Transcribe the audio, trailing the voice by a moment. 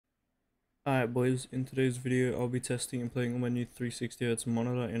Alright boys, in today's video I'll be testing and playing on my new 360Hz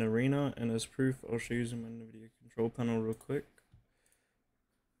monitor in Arena, and as proof I'll show you my NVIDIA control panel real quick.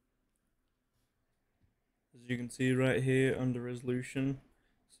 As you can see right here under resolution,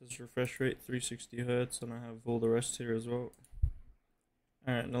 it says refresh rate 360Hz, and I have all the rest here as well.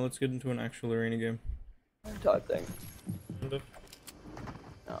 Alright, now let's get into an actual Arena game. Type thing. Kind of.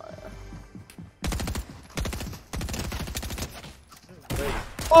 Oh, yeah.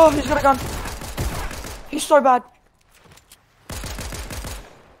 Oh, he's got a gun. He's so bad.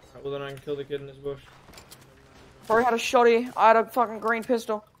 Right, well then I can kill the kid in this bush. Bro, he had a shotty. I had a fucking green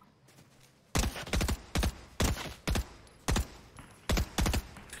pistol.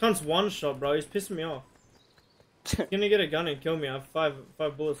 Cunt's one shot, bro. He's pissing me off. He's gonna get a gun and kill me. I have five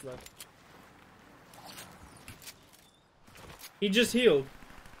bullets left. He just healed.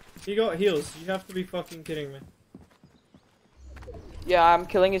 He got heals. You have to be fucking kidding me. Yeah, I'm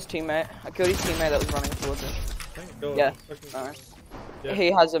killing his teammate. I killed his teammate that was running towards him. Thank God. Yeah, Fucking nice. yeah.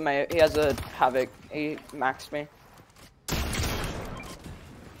 He has a havoc. He maxed me.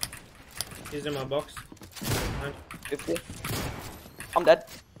 He's in my box. 50. I'm dead.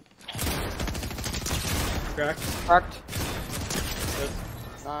 Cracked. Cracked. Dead.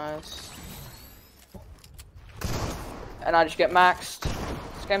 Nice. And I just get maxed.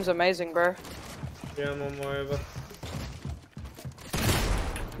 This game's amazing, bro. Yeah, I'm on my over.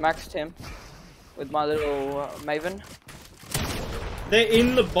 Maxed him with my little Maven. They're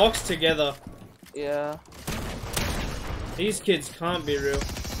in the box together. Yeah. These kids can't be real.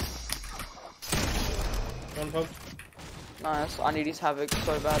 One pop. Nice. I need his havoc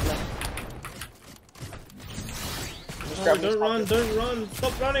so badly. Just Oh, grab his don't run, pocket. don't run.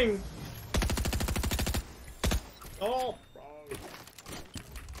 Stop running. Oh, bro.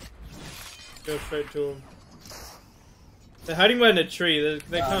 Go straight to him. They're hiding behind a tree.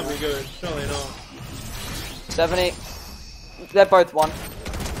 They can't be good. Surely not. 70. They're both one.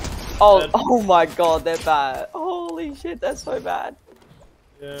 Oh, Dead. oh my god, they're bad. Holy shit, they're so bad.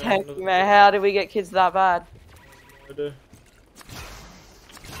 Yeah. Thank you, man. How did we get kids that bad? I do.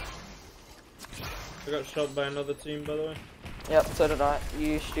 I got shot by another team, by the way. Yep, so did I.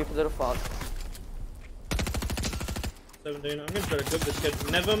 You stupid little fuck. 17. I'm gonna try to clip this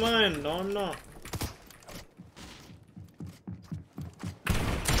kid. Never mind. No, I'm not.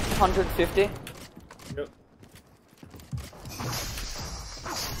 150. Yep.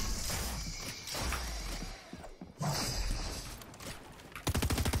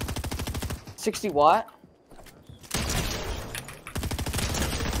 $60 what?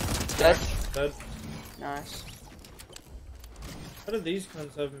 Dead. Dead. Nice. How do these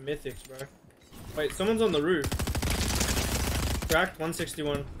cunts have mythics, bro? Wait, someone's on the roof. Cracked,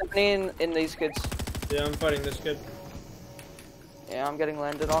 161. In these kids. Yeah, I'm fighting this kid. Yeah, I'm getting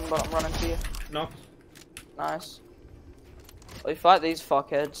landed on, but I'm running to you. Knocked. Nice. We fight these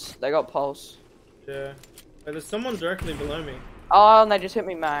fuckheads. They got pulse. Yeah. Wait, there's someone directly below me. Oh, and they just hit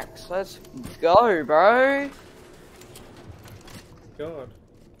me max. Let's go, bro. God.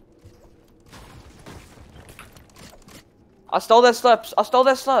 I stole their slips. I stole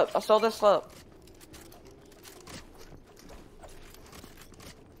their slip. I stole their slip.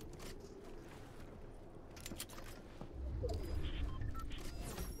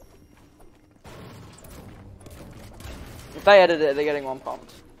 If they edit it, they're getting one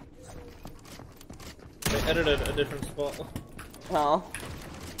pumped. They edited a different spot. Oh.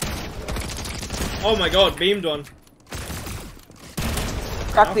 Oh my god, beamed one.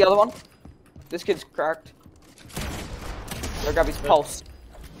 Cracked the other one. This kid's cracked. Go grab his pulse.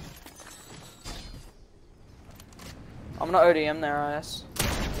 I'm gonna ODM there, IS.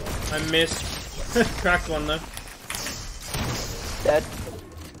 I missed. Cracked one though. Dead.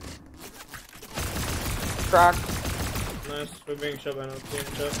 Cracked. Nice, we're being shot by another team.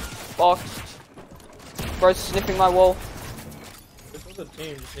 Shot. Boxed. Bro's sniffing my wall. This other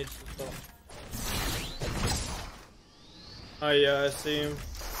team just needs to stop. Oh yeah, I see him.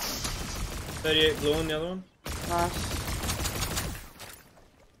 38 blue on the other one. Nice.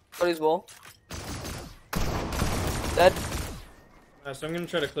 Got his wall. Dead. Alright, so I'm gonna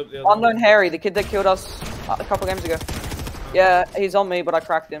try to clip the other Unknown one. Harry, the kid that killed us a couple games ago. Yeah, he's on me, but I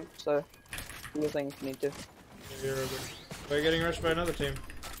cracked him, so do your thing if you need to. We're getting rushed by another team.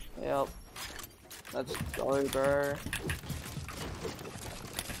 Yep. Let's go, bro.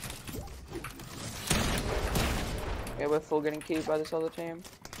 Yeah, we're full getting keyed by this other team.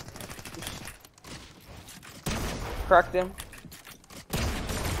 Cracked him.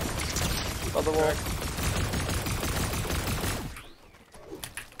 Got the wall.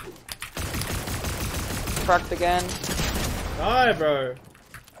 Cracked again. Die, bro.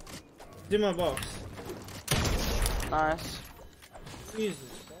 He's in my box. Nice. Jesus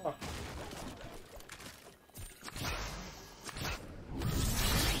fuck.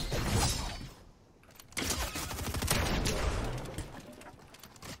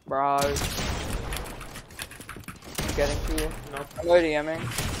 Bro. I'm getting to you. No. I'm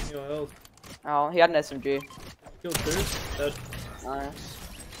ODMing. Your health. Oh, he had an SMG. Killed 2. Dead. Nice.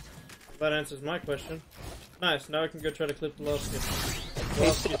 That answers my question. Nice, now I can go try to clip the last skip. The He's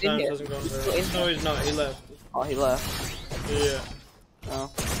last few still in times here. hasn't gone He's very still well. in No, he's not, he left. Oh, he left. Yeah.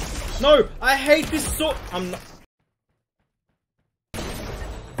 Oh. No! I hate this sort. I'm not.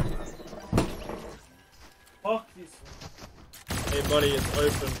 Fuck this. Hey buddy, it's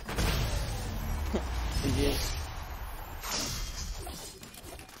open. GG.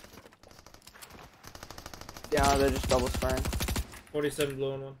 Yeah, they're just double spraying. 47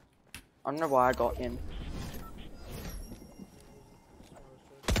 blue on one. I don't know why I got in.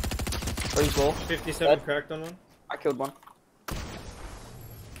 Freeze wall. 57 Dead. cracked on one. I killed one.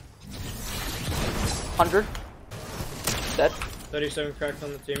 100. Dead. 37 cracked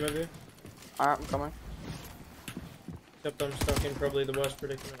on the team of you. Alright, I'm coming. Except I'm stuck in probably the worst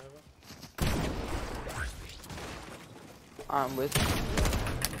predicament ever. I'm with.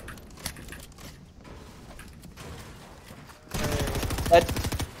 Dead.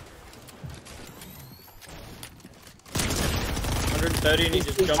 130 and he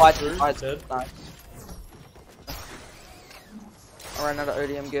just jumped Wide, through. wide. Dead. Nice. I ran out of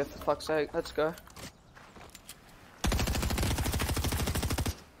ODM gear, for fuck's sake. Let's go.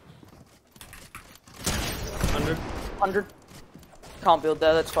 100. 100. Can't build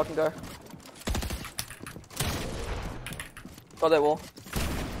there, let's fucking go. Got that wall.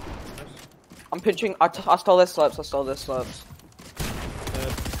 I'm pinching. I stole their slopes, I stole their slopes.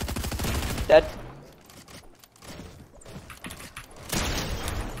 Dead. Dead.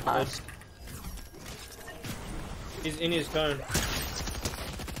 Nice. He's in his cone.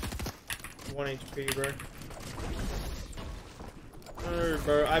 1 HP, bro. No,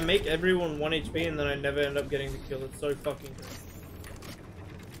 bro. I make everyone 1 HP and then I never end up getting the kill. It's so fucking good.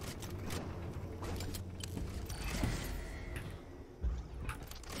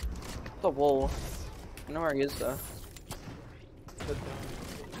 The wall. I know where he is though.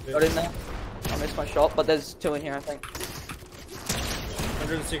 Got in there. I missed my shot, but there's 2 in here, I think.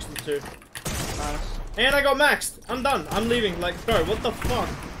 162. Nice. And I got maxed! I'm done. I'm leaving. Like, bro, what the fuck?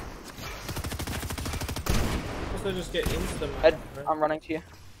 Must I just get insta Ed, bro? I'm running to you.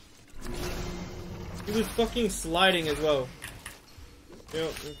 He was fucking sliding as well.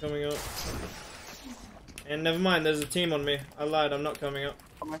 Yep, I'm coming up. And never mind, there's a team on me. I lied, I'm not coming up.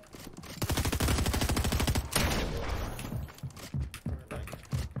 Come on.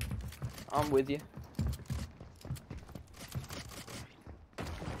 I'm with you.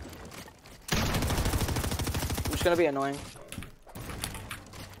 I'm just gonna be annoying.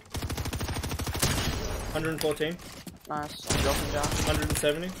 114. Nice. I'm dropping down.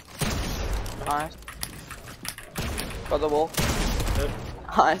 170. Nice. Got the wall. Dead.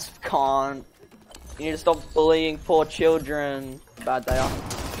 Nice. Can't. You need to stop bullying poor children. Bad they are.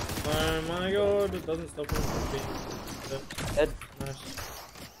 Oh my god, it doesn't stop him from being dead. Dead. Nice.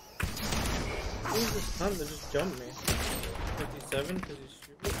 Who's this cunt that just jumped me? 57 because he's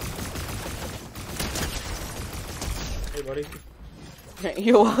stupid. Hey buddy.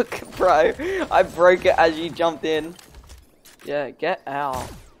 You're welcome, bro. I broke it as you jumped in. Yeah, get out.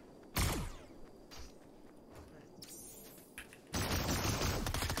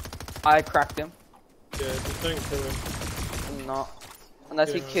 I cracked him. Yeah, just don't kill him. I'm not.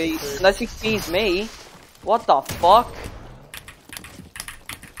 Unless Yeah, he keys me. What the fuck?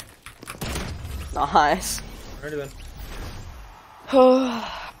 Nice. Alrighty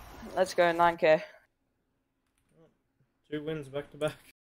Let's go 9k. 2 wins back to back.